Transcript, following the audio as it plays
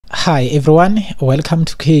Hi everyone, welcome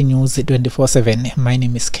to K News 24/7. My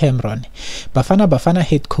name is Cameron. Bafana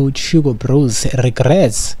head coach Hugo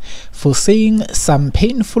regrets for saying some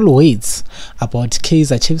painful words about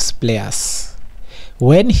Kaizer Chiefs players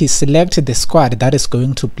when he selected the squad that is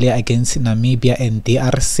going to play against Namibia and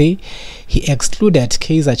DRC. He excluded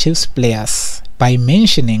Kaizer Chiefs players by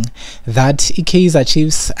mentioning that Kaizer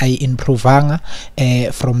Chiefs are improving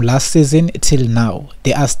from last season till now.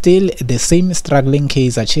 They are still the same struggling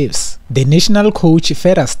Kaizer Chiefs. The national coach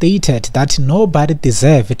further stated that nobody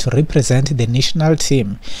deserves to represent the national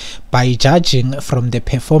team by judging from the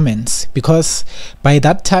performance, because by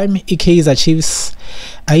that time Kaizer Chiefs,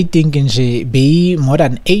 I think, be more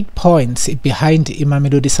than 8 points behind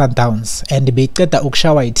Mamelodi Sundowns and beqeda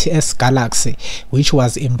ukushawa iTS Galaxy, which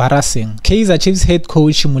was embarrassing. Kaizer Chiefs head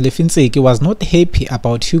coach Molefi Ntseki was not happy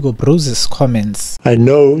about Hugo comments. I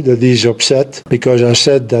know that he's upset because I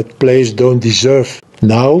said that players don't deserve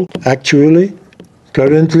now, actually,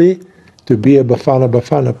 currently, to be a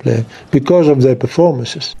Bafana player because of their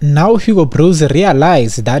performances. Now Hugo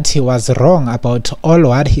realized that he was wrong about all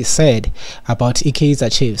what he said about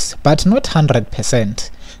Kaizer Chiefs, but not 100%.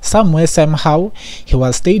 Somewhere, somehow, he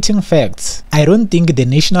was stating facts. I don't think the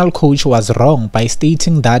national coach was wrong by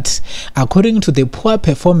stating that according to the poor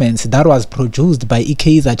performance that was produced by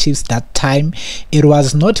Kaizer Chiefs that time, it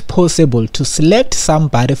was not possible to select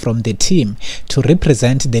somebody from the team to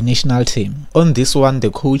represent the national team. On this one, the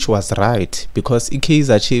coach was right, because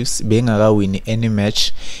Kaizer Chiefs being win any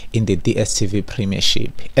match in the Dstv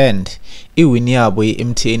Premiership, and win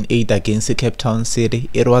MTN 8 against Cape Town City,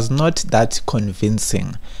 it was not that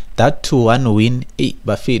convincing. That 2-1 win,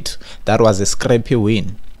 Bafit, that was a scrappy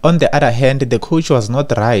win. On the other hand, the coach was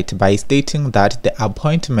not right by stating that the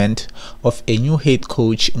appointment of a new head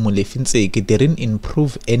coach, Molefi Ntseki, didn't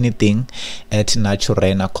improve anything at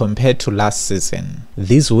Naturena compared to last season.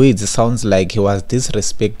 These words sounds like he was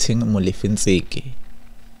disrespecting Molefi Ntseki.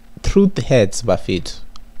 Truth hurts, Bafit.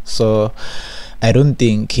 So I don't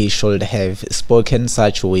think he should have spoken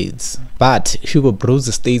such words. But Hugo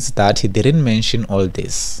states that he didn't mention all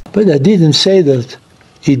this. But I didn't say that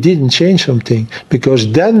he didn't change something,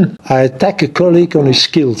 because then I attack a colleague on his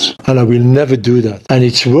skills, and I will never do that. And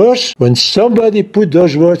it's worse when somebody put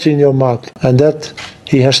those words in your mouth, and that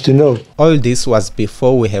he has to know. All this was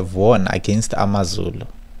before we have won against Amazulu.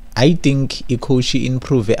 I think Ikoshi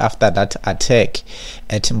improved after that attack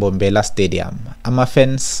at Mbombela Stadium.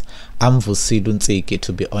 Fans amvusile Ntseki,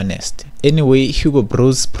 to be honest. Anyway, Hugo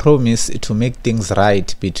promised to make things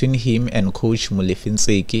right between him and coach Molefi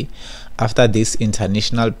Ntseki after this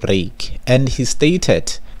international break, and he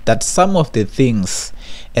stated that some of the things,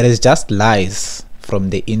 it is just lies from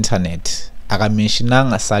the internet.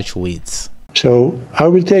 Mentioning such words. So I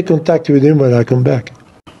will take contact with him when I come back.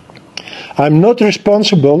 I'm not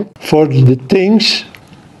responsible for the things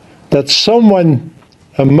that someone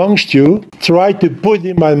amongst you tried to put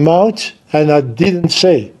in my mouth and I didn't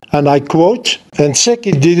say. And I quote, and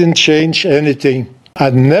Ntseki didn't change anything. I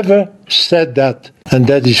never said that, and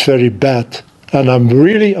that is very bad. And I'm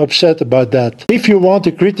really upset about that. If you want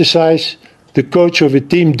to criticize the coach of a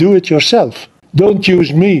team, do it yourself. Don't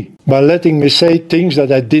use me by letting me say things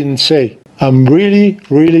that I didn't say. I'm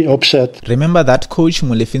really upset. Remember that coach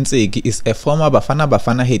Molefi Ntseki is a former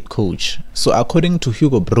Bafana head coach. So according to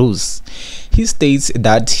Hugo he states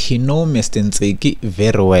that he knows Mr. Ntseki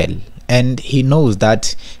very well, and he knows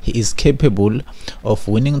that he is capable of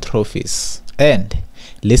winning trophies. And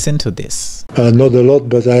listen to this. Not a lot,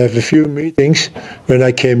 but I have a few meetings when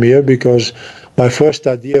I came here, because my first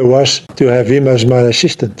idea was to have him as my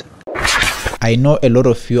assistant. I know a lot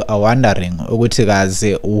of you are wondering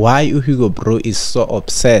why Hugo is so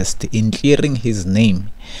obsessed in clearing his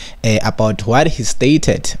name about what he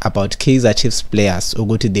stated about Kaizer Chiefs players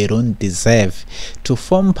they don't deserve to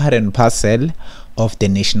form part and parcel of the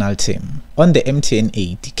national team. On the MTN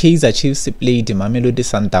 8, Kaizer Chiefs played Mamelodi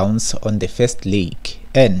Sundowns on the first leg,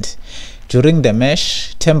 and during the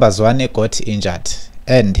match, Themba Zwane got injured,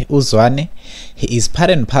 and Uzwane, he is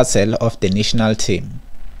part and parcel of the national team.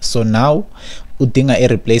 So now, udinga a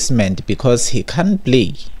replacement because he can't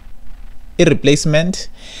play. A replacement,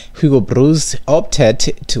 Hugo opted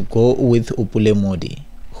to go with Pule Mmodi,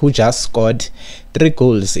 who just scored 3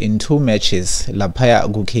 goals in 2 matches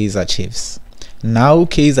lapaya Kaizer Chiefs. Now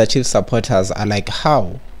Kaizer Chiefs supporters are like,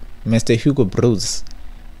 how? Mr. Hugo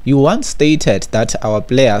you once stated that our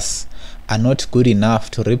players are not good enough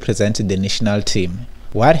to represent the national team.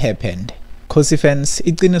 What happened? Kosi fans,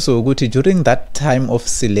 during that time of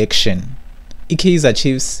selection, Kaizer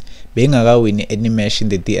Chiefs win any match in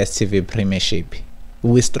the Dstv Premiership.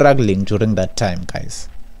 We were struggling during that time, guys.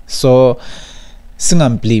 So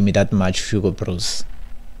singamblame that much Hugo bros.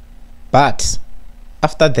 But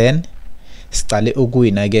after then siqale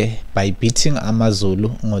ukuwina ke by beating AmaZulu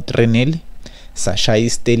ngo-3-0, sashaya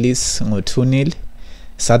iStelis ngo-2-0,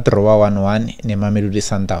 sadrowa 1-1 neMamelodi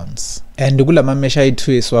Sundowns. And kulama match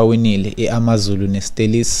ayi-2 esiwawinile iAmaZulu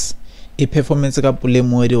neStelis, i-performance kaPule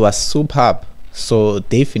Mmodi was superb, so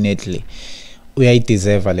definitely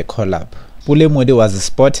uyayideserve le call up. Pule Mmodi was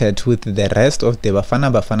spotted with the rest of the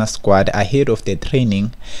Bafana Bafana squad ahead of the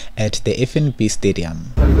training at the FNB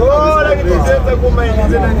Stadium.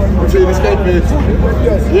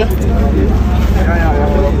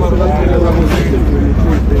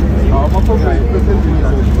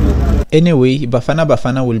 Anyway, Bafana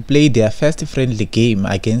Bafana will play their first friendly game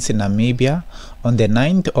against Namibia on the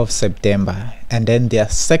 9th of September, and then their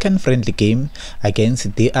second friendly game against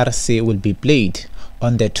DRC will be played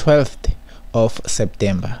on the 12th of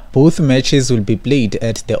September. Both matches will be played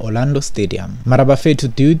at the Orlando Stadium.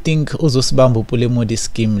 Marabafetu, do you think uzosibamba Pule Mmodi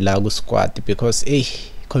scheme la squad? Because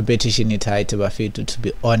competition is tight, Bafetu, to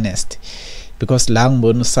be honest. Because la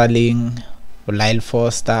ngibona uSaling, uLyle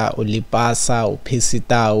Foster, uLipasa,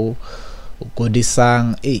 uPesitau,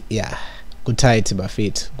 uGodisang, yeah, good tight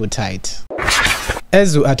Bafetu, good tight.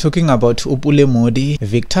 As we are talking about Pule Mmodi,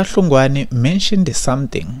 Victor Hlongwane mentioned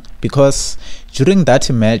something, because during that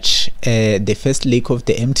match, the first leg of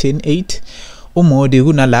the MTN 8, Mmodi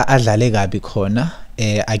kunala adlale kabi khona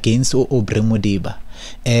against Aubrey Modiba.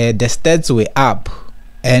 The stats were up,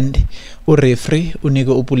 and referee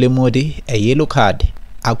unike Pule Mmodi a yellow card.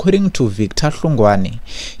 According to Victor Hlongwane,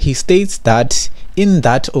 he states that in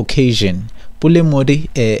that occasion, Pule Mmodi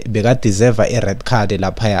bega deserve a red card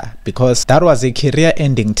laphaya, because that was a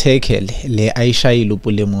career-ending tackle le ayishayile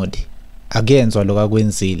Pule Mmodi. Akuyenzwa lokho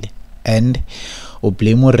akwenzile, and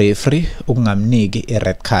ublame referee ukungamniki a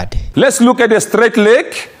red card. Let's look at the straight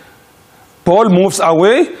leg. Ball moves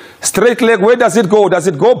away. Straight leg, where does it go? Does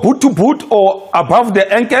it go boot to boot or above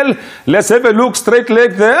the ankle? Let's have a look. Straight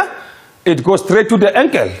leg there. It goes straight to the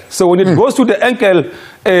ankle. So when it goes to the ankle,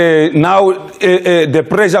 now the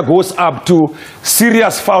pressure goes up to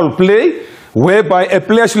serious foul play, whereby a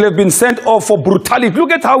player should have been sent off for brutality.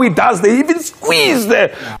 Look at how he does. They even squeeze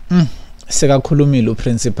there. Sekakhulumile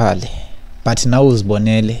principal, but now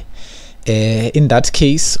uzibonele. In that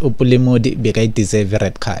case, Pule Mmodi beka deserve a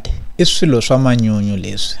red card. Iswilo swa manyunyu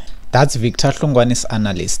leswi. That's Victor Hlongwane's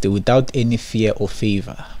analyst without any fear or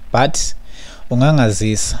favor. But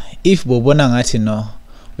ungangazisa, if bobona ngathi no,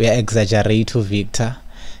 we are exaggerate Victor,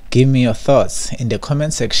 give me your thoughts in the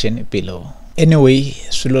comment section below. Anyway,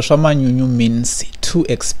 swilo swa manyunyu means too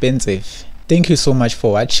expensive. Thank you so much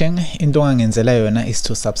for watching. Into ongangenzela yona is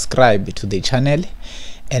to subscribe to the channel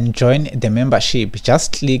and join the membership.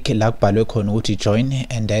 Just click la kubhalwe khona ukuthi join,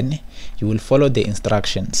 and then you will follow the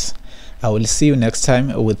instructions. I will see you next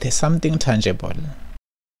time with something tangible.